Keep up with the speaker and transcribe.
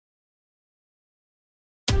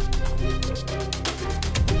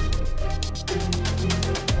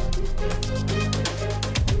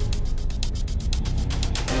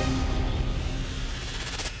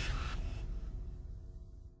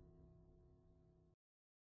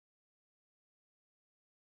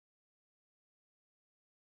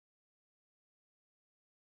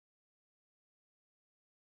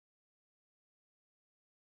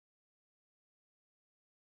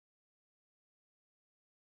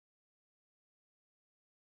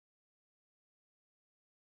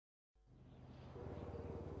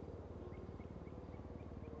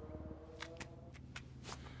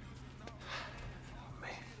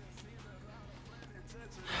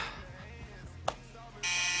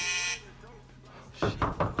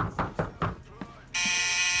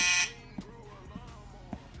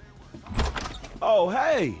Oh,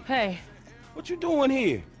 hey. Hey. What you doing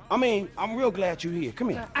here? I mean, I'm real glad you're here. Come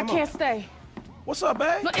here. I can't stay. What's up,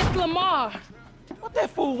 babe? No, it's Lamar. What that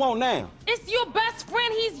fool want now? It's your best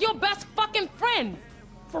friend. He's your best fucking friend.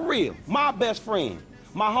 For real. My best friend.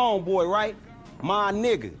 My homeboy, right? My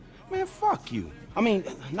nigga. Man, fuck you. I mean,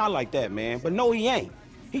 not like that, man. But no, he ain't.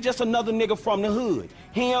 He just another nigga from the hood.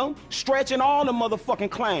 Him, stretching all the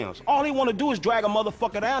motherfucking clowns. All he wanna do is drag a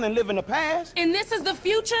motherfucker down and live in the past. And this is the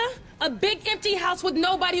future? A big empty house with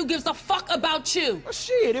nobody who gives a fuck about you. Well,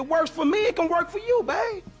 shit, it works for me, it can work for you,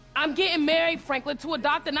 babe. I'm getting married, Franklin, to a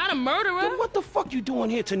doctor, not a murderer. Then what the fuck you doing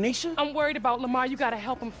here, Tanisha? I'm worried about Lamar. You gotta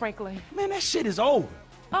help him, Franklin. Man, that shit is over.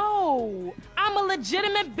 Oh, I'm a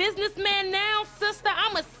legitimate businessman now, sister.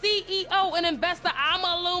 I'm a CEO, an investor. I'm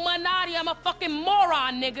a Illuminati. I'm a fucking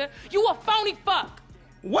moron, nigga. You a phony fuck.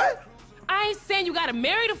 What? I ain't saying you gotta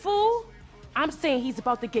marry the fool. I'm saying he's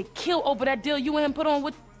about to get killed over that deal you and him put on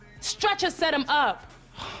with... Stretcher set him up.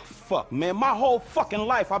 Fuck, man. My whole fucking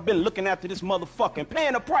life I've been looking after this motherfucking,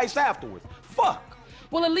 paying the price afterwards. Fuck.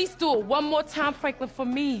 Well, at least do it one more time, Franklin, for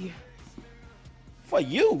me. For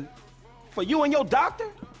you? For you and your doctor?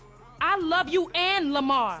 I love you and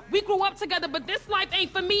Lamar. We grew up together, but this life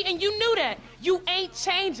ain't for me, and you knew that. You ain't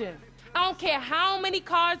changing. I don't care how many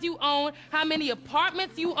cars you own, how many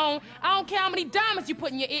apartments you own. I don't care how many diamonds you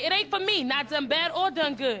put in your ear. It ain't for me, not done bad or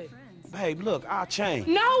done good. Babe, look, I'll change.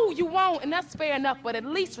 No, you won't, and that's fair enough, but at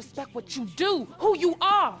least respect what you do, who you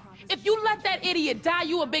are. If you let that idiot die,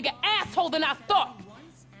 you a bigger asshole than I thought.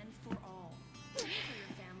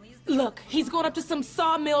 Look, he's going up to some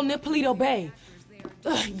sawmill near Paleto Bay.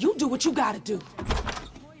 You do what you gotta do.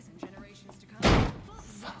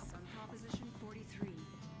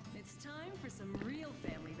 It's time for some real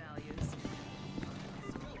family values.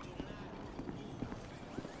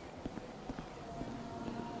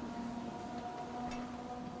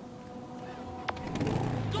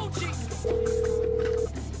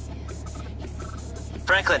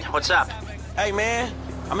 Franklin, what's up? Hey, man,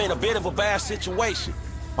 I'm in a bit of a bad situation.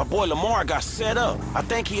 My boy Lamar got set up. I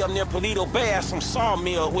think he up near Paleto Bay at some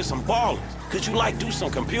sawmill with some ballers. Could you, like, do some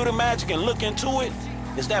computer magic and look into it?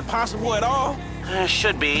 Is that possible at all?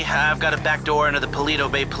 Should be. I've got a back door into the Paleto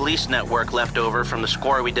Bay police network left over from the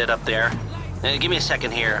score we did up there. Give me a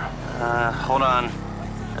second here. Hold on.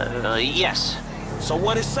 Yes. So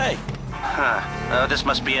what'd it say? Huh. This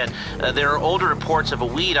must be it. There are older reports of a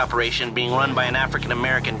weed operation being run by an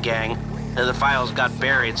African-American gang. The files got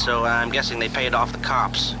buried, so I'm guessing they paid off the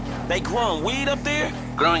cops. They growing weed up there?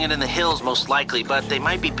 Growing it in the hills, most likely, but they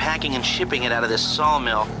might be packing and shipping it out of this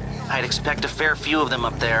sawmill. I'd expect a fair few of them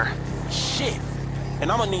up there. Shit. And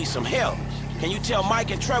I'm gonna need some help. Can you tell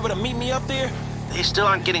Mike and Trevor to meet me up there? They still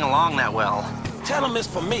aren't getting along that well. Tell them it's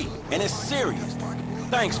for me, and it's serious.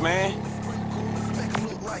 Thanks, man. Make 'em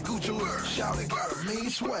look like Gucci Mane. Shout it, got a mean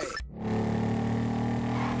swag.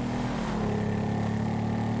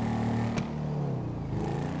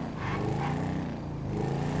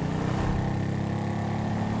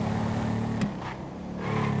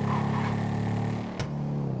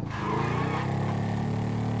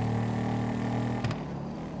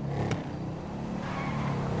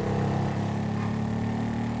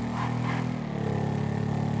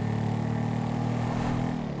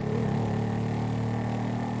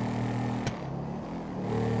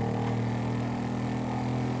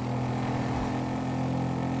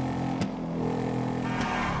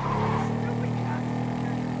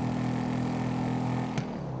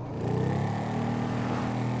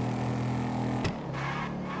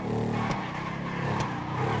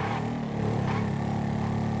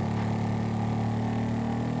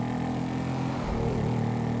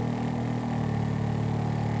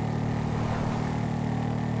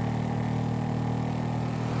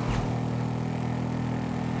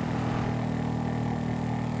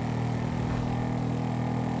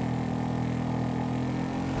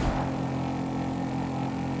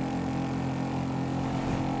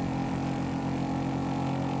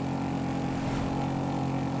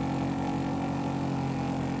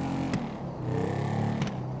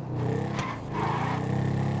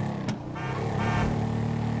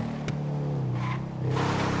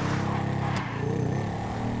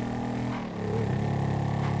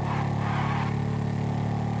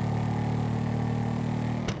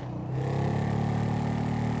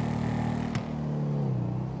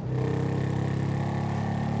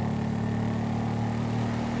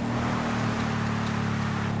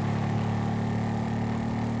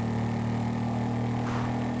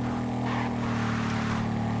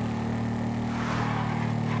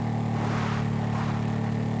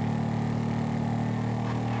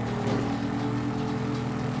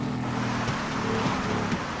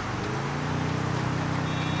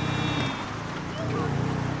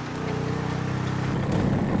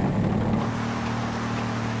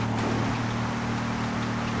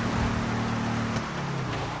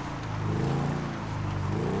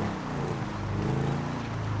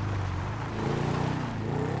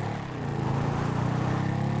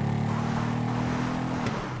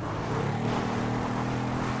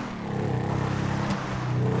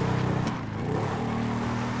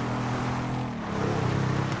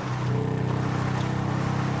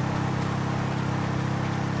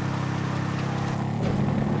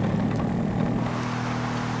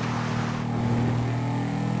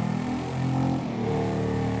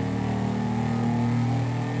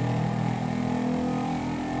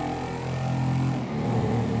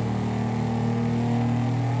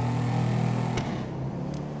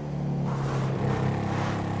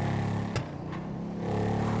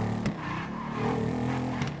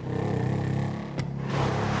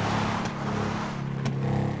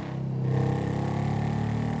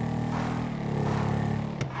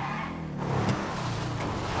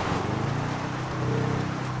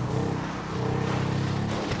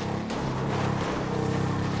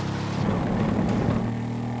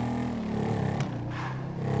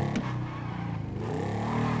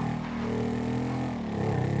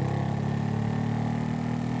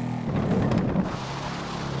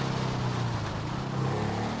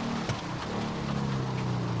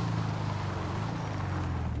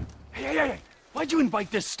 invite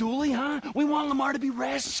this stoolie, huh? We want Lamar to be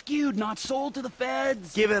rescued, not sold to the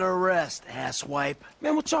feds. Give it a rest, asswipe.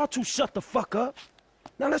 Man, would y'all two shut the fuck up?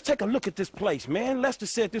 Now let's take a look at this place, man. Lester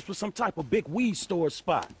said this was some type of big weed store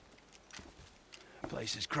spot.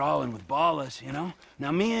 Place is crawling with ballers, you know?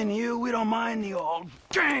 Now, me and you, we don't mind the old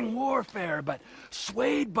gang warfare, but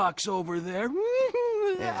Suede Buck's over there.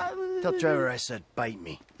 Yeah, tell Trevor I said bite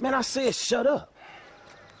me. Man, I said shut up.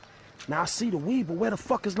 Now I see the weed, but where the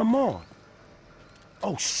fuck is Lamar?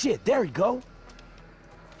 Oh shit, there he go.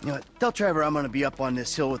 You know what? Tell Trevor I'm gonna be up on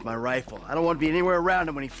this hill with my rifle. I don't want to be anywhere around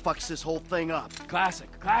him when he fucks this whole thing up. Classic,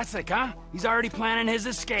 huh? He's already planning his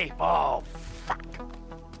escape. Oh, fuck.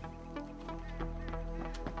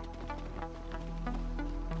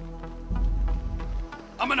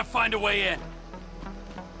 I'm gonna find a way in.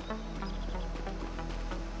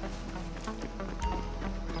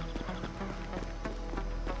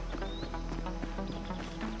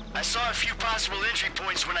 I saw a few possible entry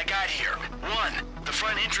points when I got here. One, the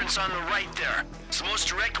front entrance on the right there. It's the most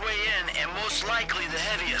direct way in and most likely the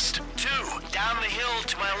heaviest. Two, down the hill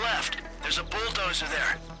to my left. There's a bulldozer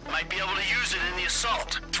there. Might be able to use it in the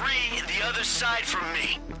assault. Three, the other side from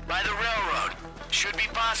me, by the railroad. Should be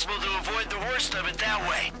possible to avoid the worst of it that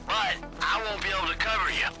way, but I won't be able to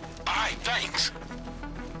cover you. All right, thanks.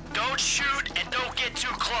 Don't shoot and don't get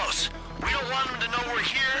too close. We don't want them to know we're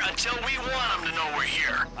here until we want them to know we're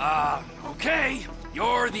here. Okay.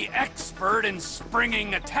 You're the expert in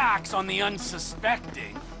springing attacks on the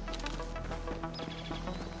unsuspecting.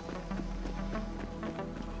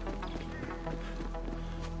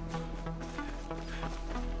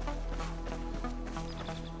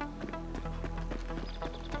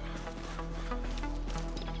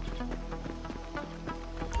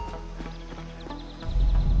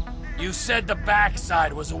 You said the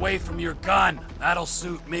backside was away from your gun. That'll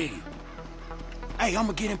suit me. Hey, I'm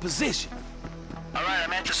gonna get in position. All right,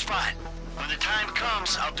 I'm at the spot. When the time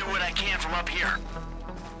comes, I'll do what I can from up here.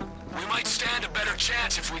 We might stand a better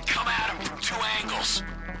chance if we come at him from two angles.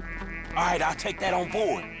 All right, I'll take that on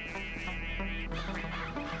board.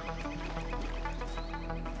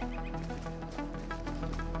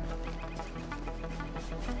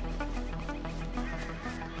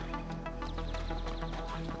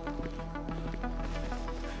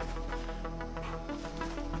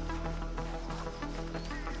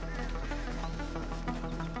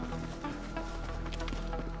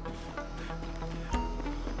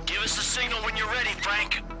 Give us the signal when you're ready,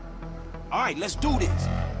 Frank. All right, let's do this.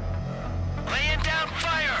 Laying down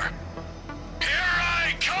fire! Here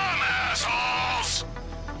I come, assholes!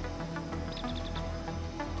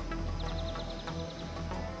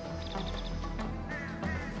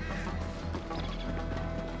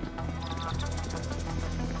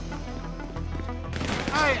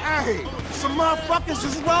 Hey, some motherfuckers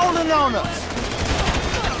is rolling on us.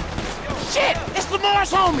 Shit, it's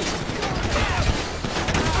Lamar's homies.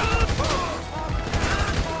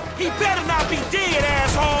 He better not be dead,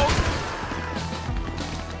 asshole!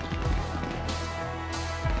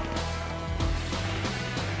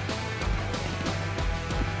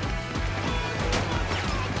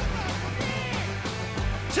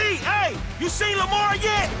 T.A., you seen Lamar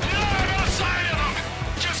yet? No sign of him!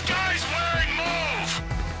 Just guys wearing mauve!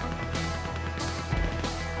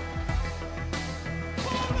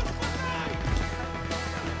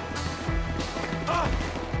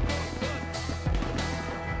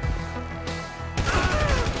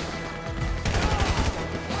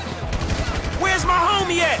 Where's my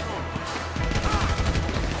homie at?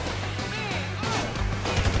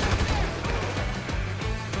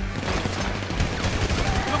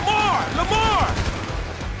 Lamar!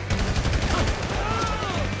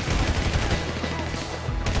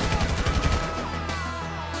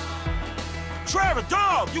 Trevor,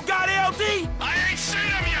 dog, you got LD? I ain't seen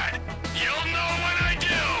him yet! You'll know when I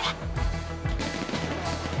do!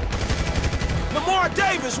 Lamar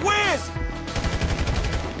Davis, where's he?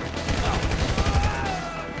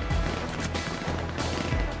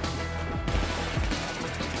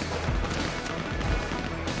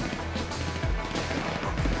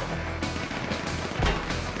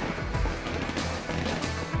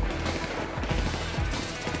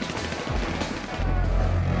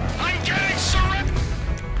 I'm getting surrounded!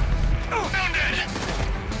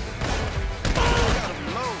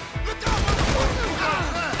 Look out,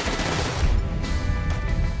 motherfucker!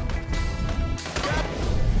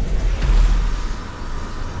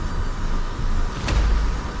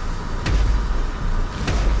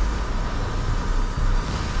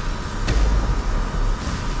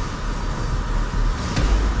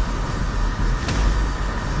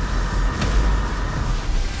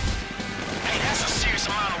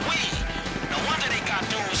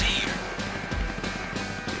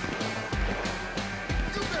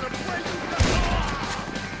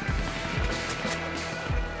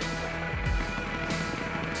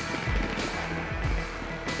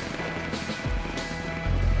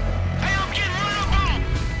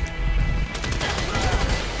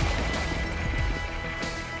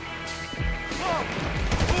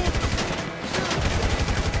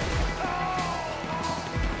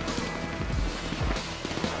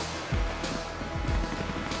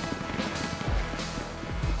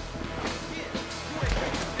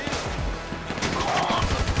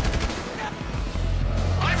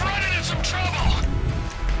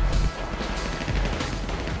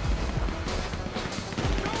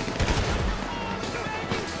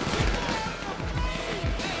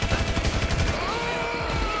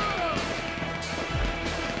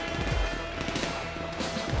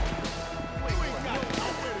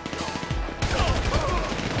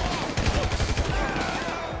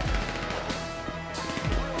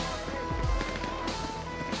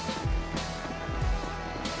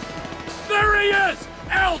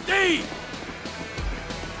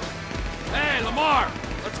 Hey, Lamar,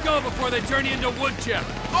 let's go before they turn you into wood chip.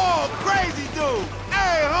 Oh, crazy dude!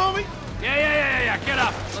 Hey, homie! Yeah, get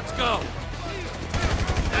up. Let's go.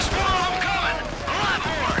 There's more of them coming! A lot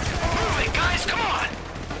more! Move it, guys, come on!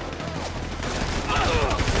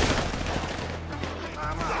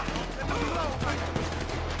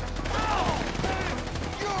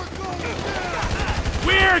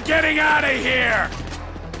 We're getting out of here!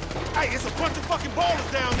 Hey, it's a bunch of fucking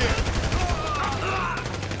ballers down there!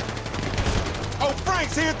 Oh,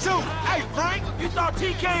 Frank's here too! Hey, Frank! You thought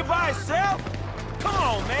T came by himself? Come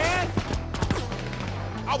on, man!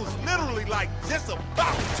 I was literally like just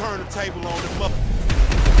about to turn the table on this mother.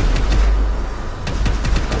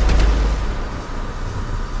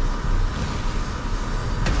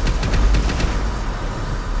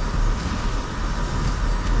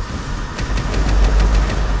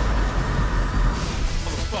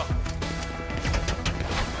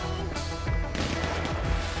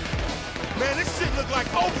 Man, this shit look like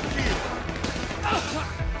overkill.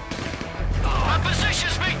 Our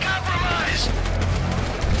position's been compromised!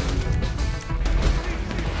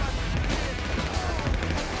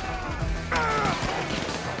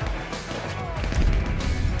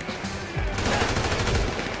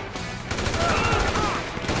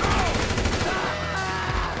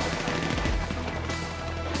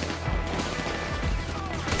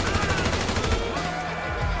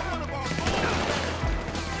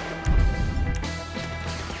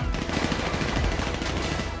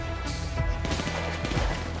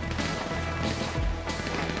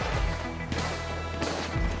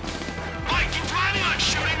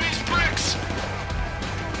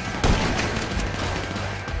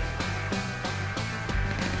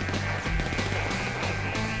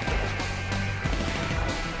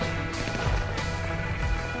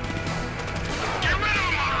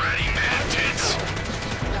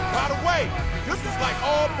 This is like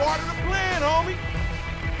all part of the plan, homie.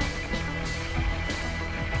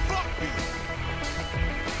 Fuck you.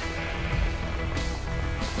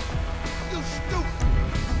 You stupid.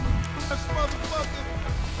 This motherfucker.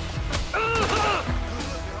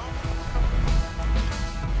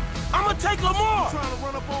 I'ma take Lamar. You trying to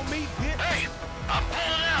run up on me, bitch? Hey, I'm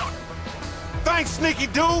pulling out. Thanks, sneaky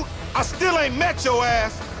dude. I still ain't met your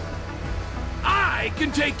ass. I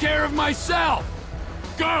can take care of myself.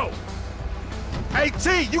 Go. Hey,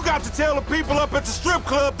 T, you got to tell the people up at the strip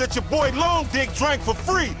club that your boy Long Dick drank for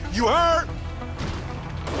free. You heard?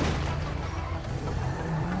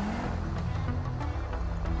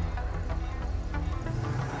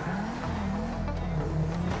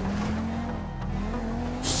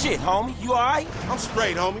 Shit, homie, you alright? I'm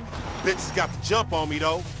straight, homie. Bitches got the jump on me,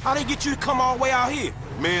 though. How they get you to come all the way out here?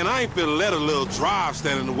 Man, I ain't finna let a little drive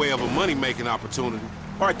stand in the way of a money-making opportunity.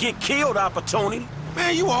 Or a get killed opportunity?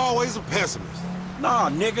 Man, you always a pessimist.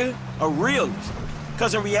 Nah, nigga, a realist.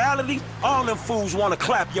 Cause in reality, all them fools wanna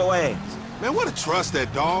clap your ass. Man, what a trust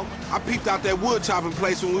that dog. I peeped out that wood chopping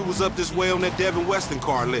place when we was up this way on that Devin Weston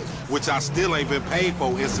car list, which I still ain't been paid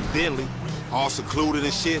for, incidentally. All secluded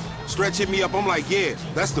and shit. Stretch hit me up, I'm like, yeah,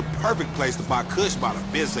 that's the perfect place to buy kush by the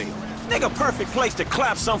biz. Nigga, perfect place to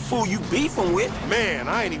clap some fool you beefing with. Man,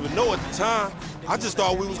 I ain't even know at the time. I just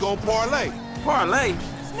thought we was gonna parlay. Parlay?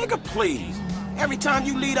 Nigga, please. Every time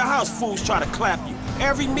you leave the house, fools try to clap you.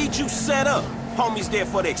 Every meet you set up, homies there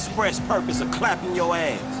for the express purpose of clapping your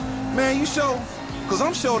ass. Man, you sure? Cause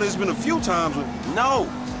I'm sure there's been a few times when... No,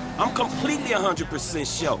 I'm completely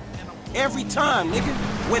 100% sure. Every time, nigga.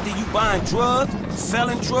 Whether you buying drugs,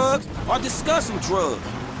 selling drugs, or discussing drugs.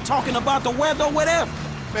 Talking about the weather or whatever.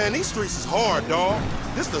 Man, these streets is hard, dawg.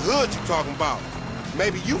 This the hood you talking about.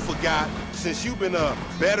 Maybe you forgot, since you've been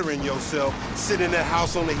bettering yourself, sitting in that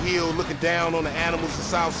house on the hill looking down on the animals in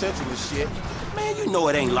South Central and shit. Man, you know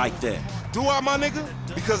it ain't like that. Do I, my nigga?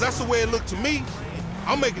 Because that's the way it looked to me.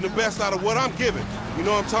 I'm making the best out of what I'm giving. You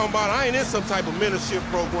know what I'm talking about? I ain't in some type of mentorship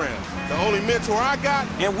program. The only mentor I got?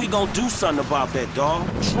 And we gonna do something about that, dawg.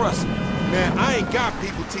 Trust me. Man, I ain't got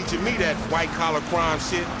people teaching me that white-collar crime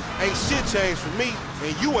shit. Ain't shit changed for me,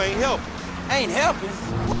 and you ain't helping. Ain't helping?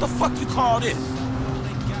 What the fuck you call this?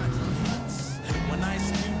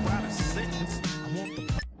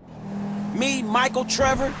 Me, Michael,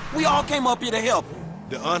 Trevor, we all came up here to help him.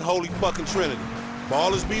 The unholy fucking trinity.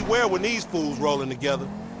 Ballers beware when these fools rolling together.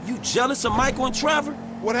 You jealous of Michael and Trevor?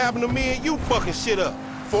 What happened to me and you fucking shit up?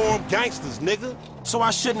 Forum gangsters, nigga. So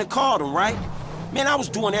I shouldn't have called him, right? Man, I was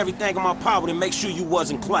doing everything in my power to make sure you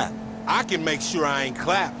wasn't clapped. I can make sure I ain't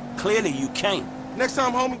clapped. Clearly you can't. Next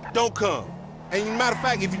time, homie, don't come. And matter of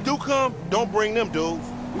fact, if you do come, don't bring them dudes.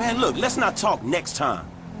 Man, look, let's not talk next time.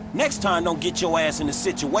 Next time, don't get your ass in the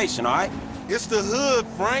situation, all right? It's the hood,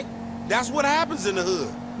 Frank. That's what happens in the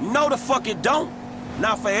hood. No, the fuck it don't.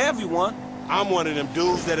 Not for everyone. I'm one of them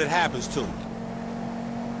dudes that it happens to.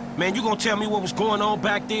 Man, you gonna tell me what was going on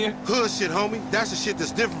back there? Hood shit, homie. That's the shit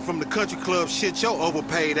that's different from the country club shit your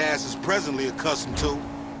overpaid ass is presently accustomed to.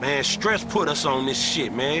 Man, Stress put us on this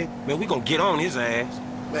shit, man. Man, we gonna get on his ass.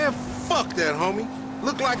 Man, fuck that, homie.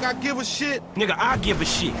 Look like I give a shit? Nigga, I give a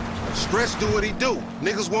shit. Stress do what he do.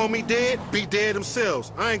 Niggas want me dead, be dead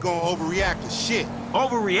themselves. I ain't gonna overreact to shit.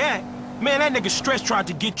 Overreact? Man, that nigga Stress tried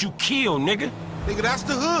to get you killed, nigga. Nigga, that's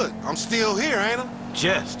the hood. I'm still here, ain't I?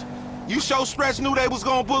 Just. You sure Stress knew they was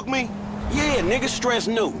gonna book me? Yeah, nigga, Stress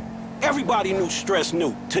knew. Everybody knew Stress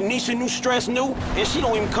knew. Tanisha knew Stress knew, and she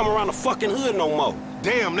don't even come around the fucking hood no more.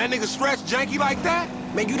 Damn, that nigga Stress janky like that?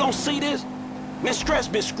 Man, you don't see this? Man, Stress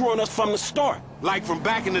been screwing us from the start. Like from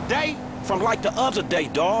back in the day? From like the other day,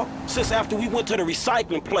 dawg. Since after we went to the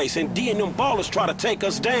recycling place and D and them ballers try to take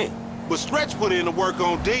us down. But Stretch put in the work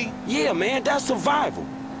on D. Yeah, man, that's survival.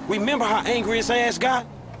 Remember how angry his ass got?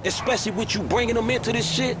 Especially with you bringing him into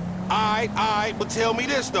this shit? Alright, but tell me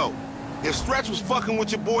this, though. If Stretch was fucking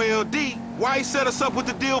with your boy LD, why he set us up with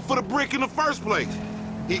the deal for the brick in the first place?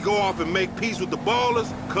 He go off and make peace with the ballers,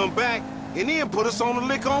 come back, and then put us on the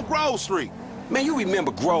lick on Grove Street. Man, you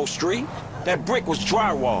remember Grove Street? That brick was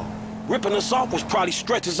drywall. Ripping us off was probably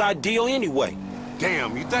Stretch's ideal anyway.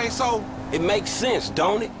 Damn, you think so? It makes sense,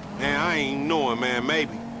 don't it? Man, I ain't knowing, man,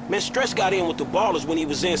 maybe. Man, Stretch got in with the ballers when he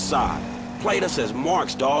was inside. Played us as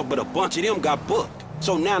marks, dog, but a bunch of them got booked.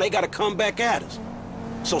 So now they gotta come back at us.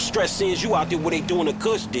 So Stretch sends you out there where they doing a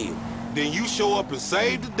cush deal. Then you show up and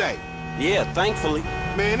save the day. Yeah, thankfully.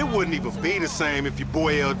 Man, it wouldn't even be the same if your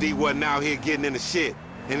boy LD wasn't out here getting in the shit.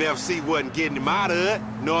 And FC wasn't getting him out of it.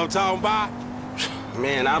 Know what I'm talking about?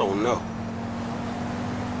 Man, I don't know.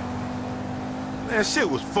 Man, shit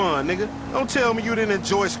was fun, nigga. Don't tell me you didn't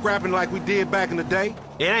enjoy scrapping like we did back in the day.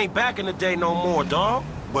 It ain't back in the day no more, dawg.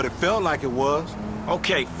 But it felt like it was.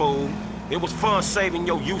 Okay, fool. It was fun saving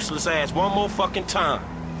your useless ass one more fucking time.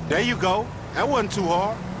 There you go. That wasn't too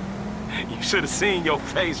hard. You should have seen your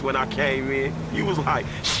face when I came in. You was like,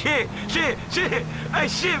 shit. Hey,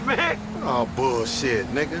 shit, man. Oh, bullshit,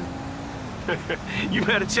 nigga. You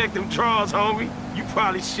better check them drawers, homie. You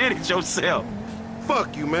probably shitted yourself.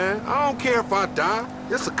 Fuck you, man. I don't care if I die.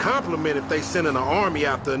 It's a compliment if they sending an army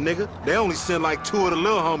after a nigga. They only send like 2 of the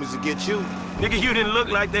little homies to get you. Nigga, you didn't look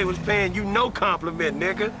like they was paying you no compliment,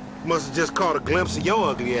 nigga. Must have just caught a glimpse of your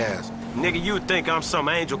ugly ass. Nigga, you think I'm some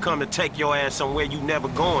angel come to take your ass somewhere you never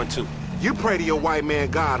going to. You pray to your white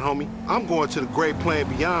man God, homie. I'm going to the great plain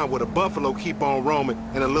beyond where the buffalo keep on roaming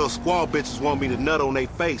and the little squaw bitches want me to nut on their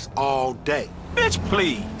face all day. Bitch,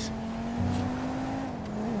 please.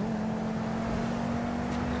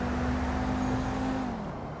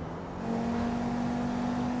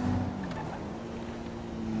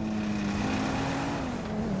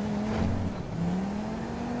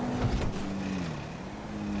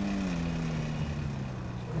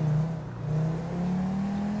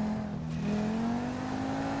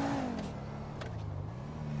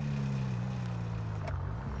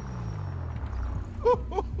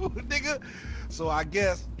 Nigga, so I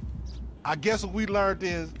guess what we learned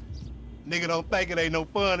is, nigga don't think it ain't no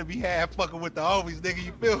fun to be half fucking with the homies, nigga,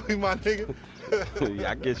 you feel me, my nigga?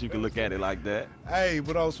 Yeah, I guess you can look at it like that. Hey,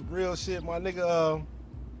 but on some real shit, my nigga,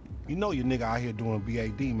 you know your nigga out here doing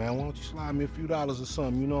BAD, man. Why don't you slide me a few dollars or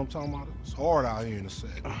something, you know what I'm talking about? It's hard out here in the set.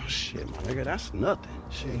 Oh, shit, my nigga, that's nothing.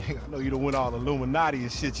 Shit, nigga, I know you done went all Illuminati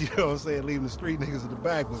and shit, you know what I'm saying, leaving the street niggas in the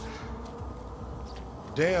back, but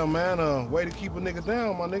damn, man, way to keep a nigga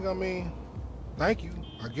down, my nigga. I mean, thank you.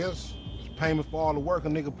 I guess it's payment for all the work a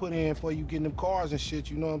nigga put in for you getting them cars and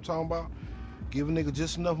shit, you know what I'm talking about? Give a nigga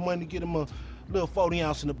just enough money to get him a little 40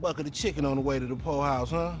 ounce in a bucket of chicken on the way to the po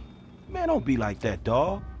house, huh? Man, don't be like that,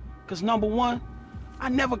 dawg. Cause number one, I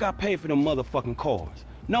never got paid for them motherfucking cars.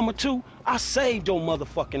 Number two, I saved your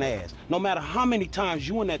motherfucking ass. No matter how many times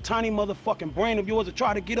you and that tiny motherfucking brain of yours have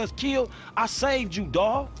tried to get us killed, I saved you,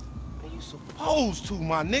 dawg. Man, you supposed to,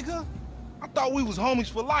 my nigga. I thought we was homies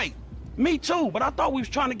for life. Me too, but I thought we was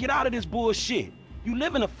trying to get out of this bullshit. You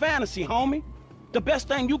live in a fantasy, homie. The best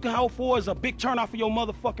thing you can hope for is a big turnout for your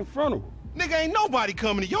motherfucking funeral. Nigga, ain't nobody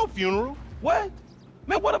coming to your funeral. What?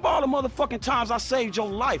 Man, what about all the motherfucking times I saved your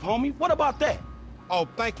life, homie? What about that? Oh,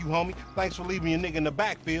 thank you, homie. Thanks for leaving your nigga in the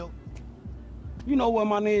backfield. You know what,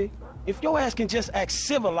 my nigga? If your ass can just act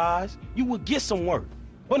civilized, you would get some work.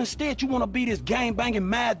 But instead, you want to be this gang-banging,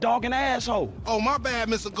 mad-dogging asshole. Oh, my bad,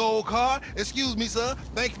 Mr. Gold Card. Excuse me, sir.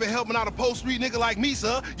 Thank you for helping out a post-street nigga like me,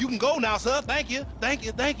 sir. You can go now, sir. Thank you. Thank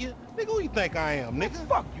you. Thank you. Nigga, who you think I am, nigga?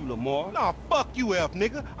 Fuck you, Lamar. Nah, fuck you, F,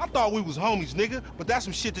 nigga. I thought we was homies, nigga. But that's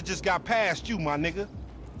some shit that just got past you, my nigga.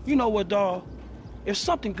 You know what, dawg? If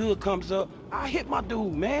something good comes up, I hit my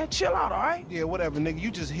dude, man. Chill out, all right? Yeah, whatever, nigga.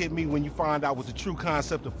 You just hit me when you find out what the true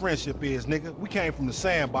concept of friendship is, nigga. We came from the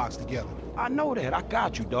sandbox together. I know that. I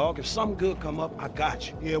got you, dawg. If something good come up, I got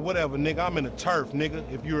you. Yeah, whatever, nigga. I'm in the turf, nigga,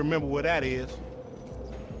 if you remember where that is.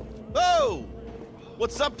 Oh!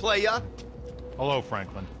 What's up, playa? Hello,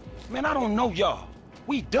 Franklin. Man, I don't know y'all.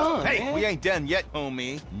 We done, Hey, man. we ain't done yet,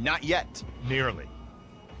 homie. Not yet. Nearly.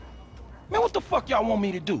 Man, what the fuck y'all want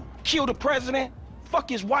me to do? Kill the president? Fuck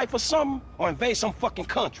his wife or something? Or invade some fucking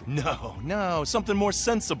country? No, something more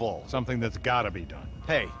sensible. Something that's gotta be done.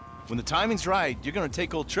 Hey, when the timing's right, you're gonna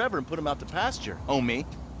take old Trevor and put him out to pasture, homie.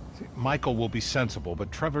 Michael will be sensible, but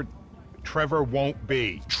Trevor won't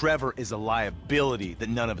be. Trevor is a liability that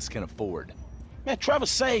none of us can afford. Man, Trevor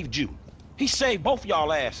saved you. He saved both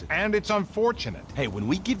y'all asses. And it's unfortunate. Hey, when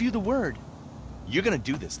we give you the word, you're gonna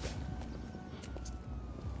do this thing.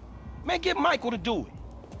 Man, get Michael to do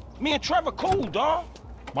it. Me and Trevor cool, dawg.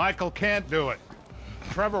 Michael can't do it.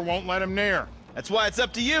 Trevor won't let him near. That's why it's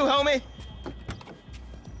up to you, homie.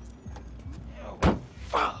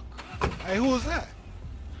 Fuck. Hey, who was that?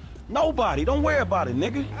 Nobody. Don't worry about it,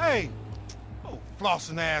 nigga. Hey. Oh,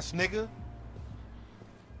 flossing ass nigga.